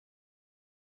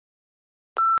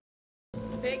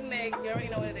Big Nick, you already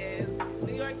know what it is.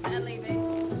 New York to LA,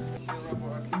 bitch.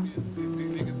 These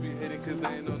niggas be hating cause they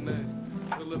ain't on nothing.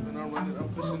 Pull up and I'm running, I'm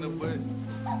pushing the button.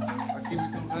 I keep me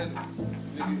some hundreds.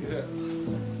 Nigga, yeah.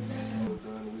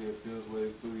 We at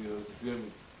Filmswave Studios, you feel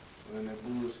me? We're in that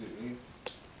bullshit, man.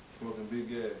 Smoking big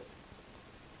gas.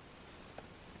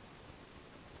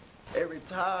 Every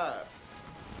time.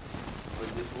 But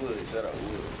this wood, shut up,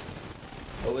 wood.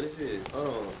 Oh, what this is?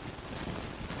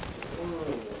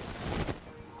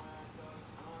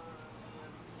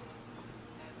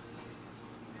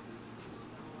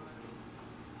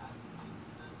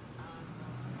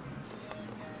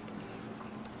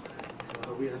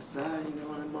 We outside, you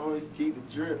know, I'm always keep the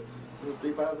drip.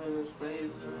 3-5 minutes,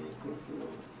 baby.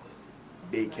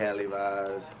 Big Cali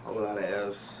vibes, whole lot of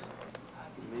F's.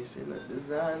 You may see the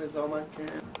design is on my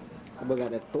camera. I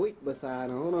got a tweak beside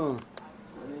him, hold on.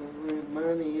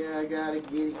 Money, yeah, I gotta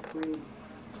get it quick.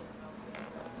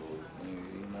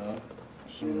 You know,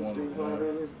 some wonderful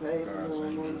God's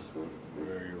angels,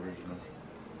 very original.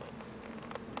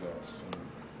 Got some,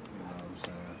 you know what I'm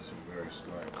saying, some very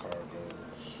slight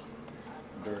cargoes,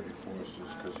 dirty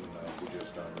forces, because, you know, we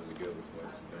just done it together for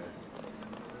today.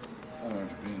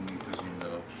 Orange beanie, because, you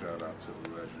know, shout out to the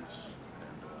legends.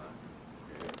 And,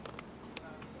 yeah,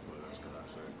 what else can I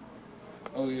say?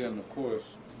 Oh, yeah, and of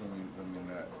course, let me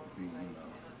not be, you know,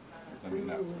 let me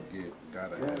not forget,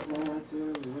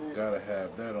 gotta have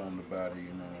that on the body,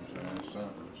 you know what I'm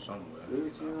saying, somewhere, you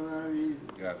know,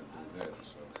 gotta do that,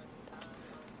 so,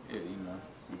 yeah, you know,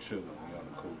 we chillin', we on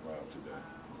a cool vibe today.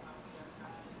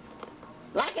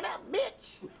 Lock it up, bitch!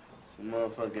 Some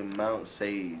motherfucking Mount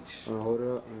Sage. Hold it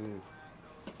up.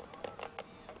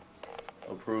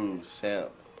 Approved,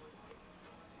 Samp.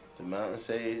 The Mountain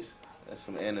Sage, that's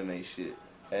some anime shit.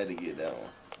 Had to get that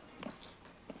one.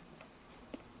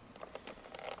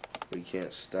 We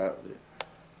can't stop it.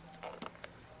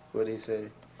 What'd he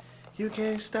say? You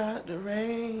can't stop the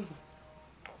rain.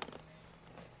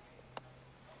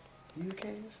 You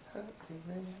can't stop the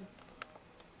rain.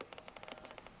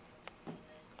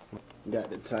 Got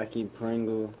the Taki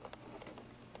Pringle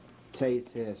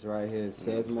taste test right here. It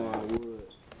says more on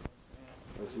wood.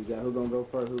 What you got? Who gonna go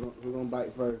first? Who gonna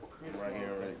bite first? Right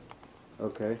here, right.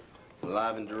 Okay.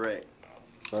 Live and direct.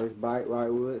 First bite, right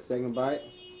wood. Second bite.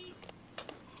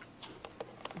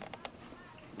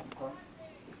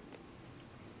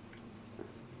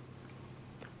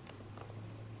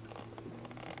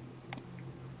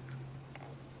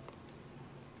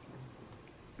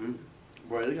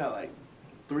 Bro, they got like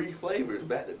 3 flavors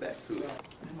back to back to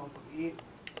it.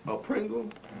 A Pringle,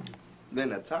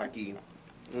 then a Taki,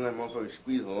 and that motherfucker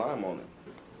squeeze a lime on it.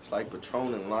 It's like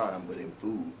Patron and lime, but in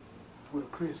food. With a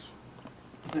crisp.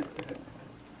 That's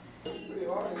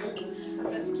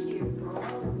cute.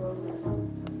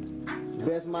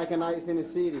 Best mic and ice in the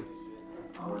city.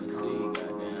 You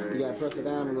gotta press it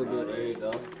down a little bit. There you go.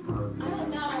 I don't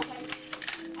know. Like,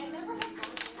 I never had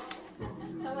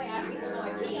fun. So like asking for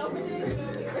like, can you open it? It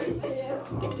would be great video.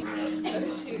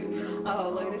 Shoot. Oh,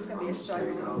 look, this is gonna be a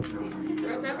struggle.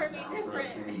 Remember me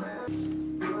different.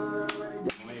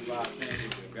 25 cents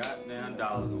is a goddamn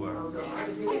dollar's worth.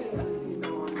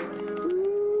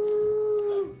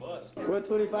 What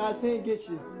 25 cents get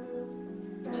you?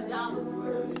 A dollar's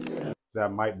worth. That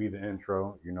might be the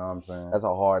intro, you know what I'm saying? That's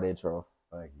a hard intro.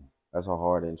 Thank you. That's a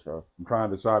hard intro. I'm trying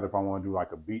to decide if I want to do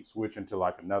like a beat switch into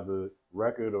like another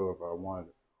record, or if I want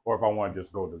to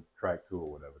just go to track 2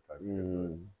 or whatever type of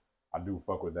shit. I do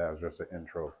fuck with that as just an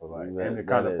intro for like, and it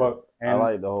kind of fuck. I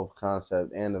like the whole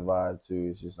concept and the vibe too.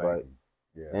 It's just like,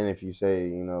 yeah. And if you say,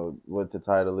 you know, what the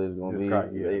title is gonna be,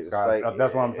 it's like,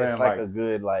 that's what I'm saying. It's like a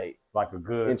good like a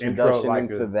good introduction intro, like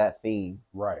into that theme.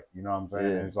 Right. You know what I'm saying?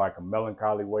 Yeah. And it's like a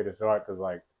melancholy way to start, because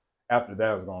like after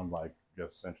that it's gonna like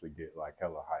just essentially get like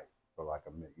hella hype for like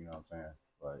a minute. You know what I'm saying?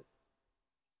 Like.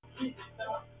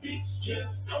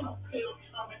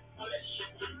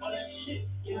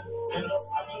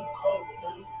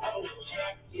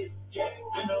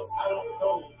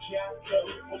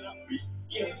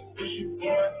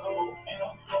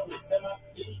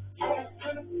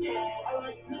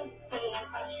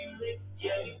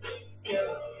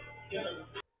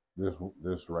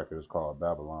 This record is called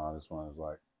Babylon. This one is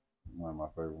like one of my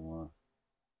favorite ones.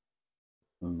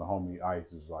 And the homie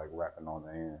Ice is like rapping on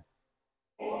the end.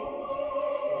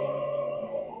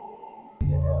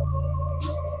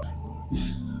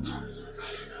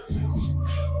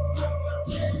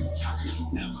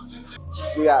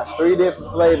 We got 3 different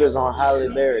flavors on Halle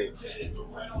Berry.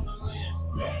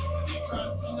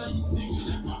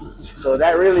 So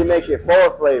that really makes it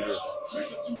 4 flavors.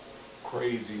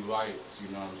 Crazy lights, you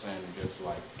know what I'm saying? Just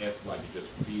like it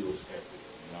just feels epic.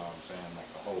 You You know what I'm saying?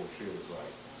 Like the whole shit is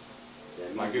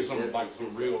like it's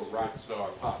some real rock star,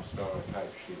 pop star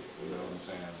type shit. You know what I'm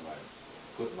saying?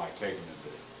 Like taking it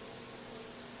there.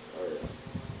 Oh yeah.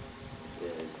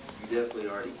 Yeah, you definitely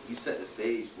already set the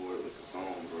stage for it with the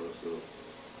song, bro. So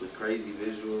with crazy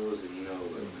visuals and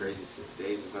like crazy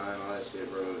stage design, all that shit,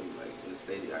 bro. And like in the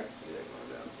stage, I can see that going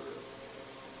down for real.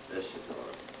 That shit's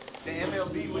hard. The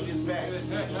MLB with his back.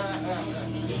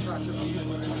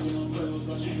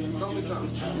 Throw me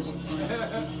something.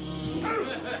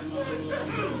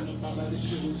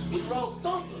 We roll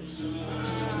thumpers.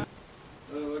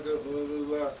 Look up,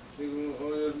 look.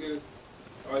 Nigga, get it.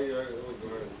 Oh yeah, go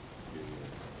ahead.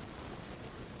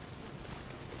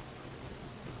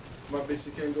 My bitch,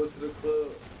 she can't go to the club.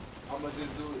 I'ma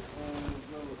just do it.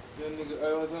 Young nigga,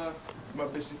 one time. My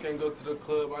bitch, she can't go to the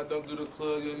club. I don't do the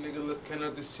club. Young nigga, let's can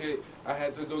up this shit. I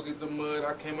had to go get the mud.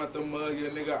 I came out the mud.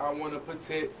 Young nigga, I wanna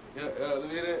protect. Look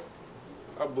at that.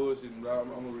 I bullshitting, bro. I'm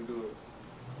gonna redo it.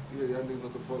 Yeah, y'all niggas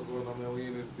what the fuck going on, man. We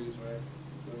in this bitch, man.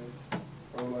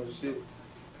 I don't like the shit.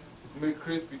 Make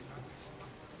crispy.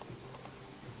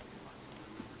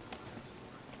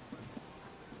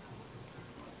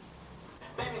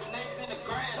 Baby snakes in the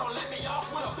grass, don't let me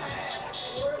off with a pad.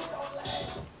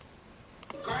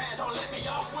 Grass, don't let me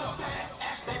off with a pad.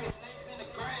 Ash baby snakes in the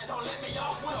grass, don't let me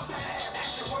off with a pad.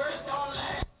 Action words don't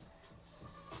last.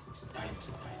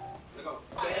 Look go.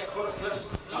 Bad for the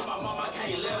clips. My mama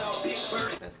can't let out big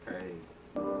bird. That's crazy.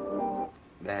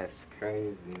 That's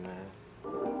crazy, man.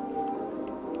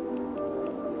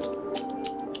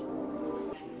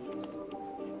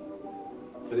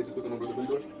 Felix, just put some on the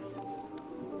door.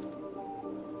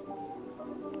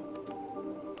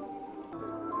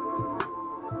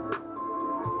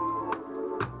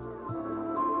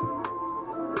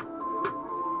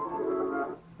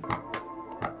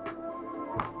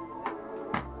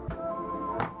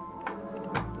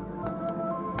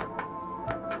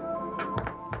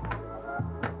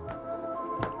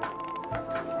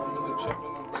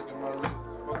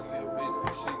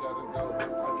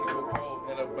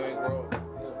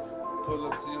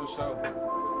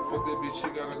 Fuck that bitch, she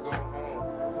gotta go home.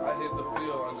 I hit the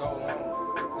field, I go home.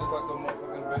 Just like a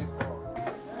motherfucking baseball.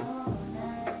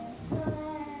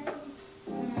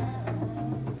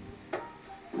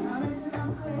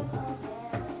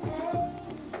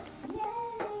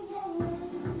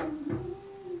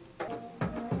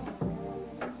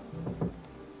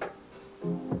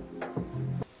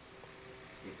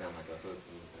 You sound like a hook.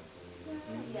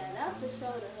 Yeah, that's for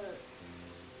sure the hook.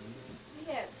 We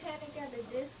had Panic at the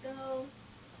Disco.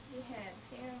 We had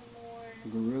Paramore.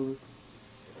 Gorillas.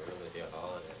 Gorillas, yeah,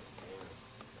 all of that.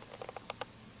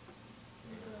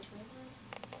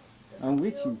 Yeah. I'm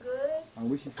with you. Good. I'm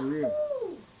with you for real.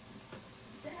 Ooh,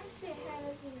 that shit had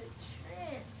us in the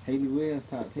trend. Haley Williams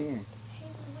top 10. Haley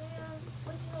Williams.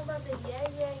 What you know about the Yeah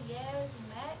Yeah Yeahs,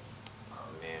 Max? Oh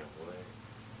man, boy.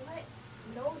 What?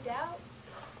 No Doubt.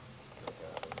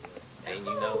 And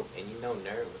you know,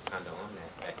 Nerd was kind of on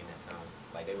that back in that time.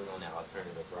 Like they was on that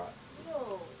alternative rock.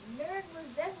 Yo, Nerd was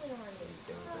definitely on it.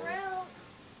 Pharrell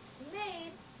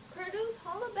made, produced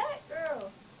Holla Back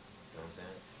Girl. You know what I'm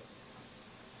saying?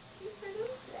 He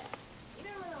produced that. You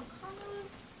know what on Carmelu?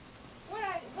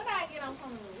 What I get on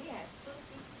Carmelu? We had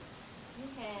Stussy. We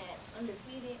had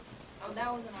Undefeated. Oh, that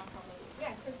wasn't on Carmelu. We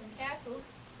had Kristen Castles.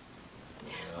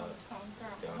 Yeah.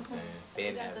 See what I'm saying?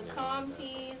 We got the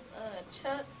Comtees,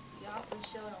 Chucks. Y'all for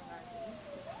sure don't like these.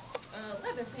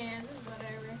 Leather Pants, it's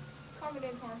whatever.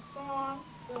 Confident Song,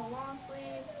 little long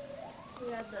sleeve.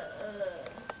 We got the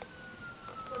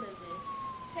what is this?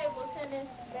 Table tennis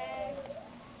bag.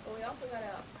 But we also got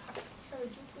a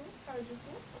Harajuku.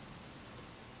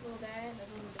 Little bag, a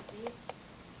little bit.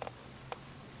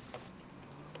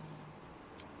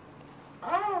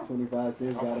 25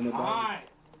 cents got him $1.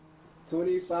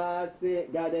 25 cents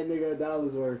got that nigga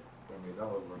 $1 worth.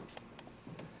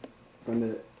 From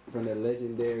the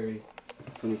legendary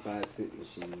 25 cent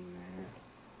machine, man.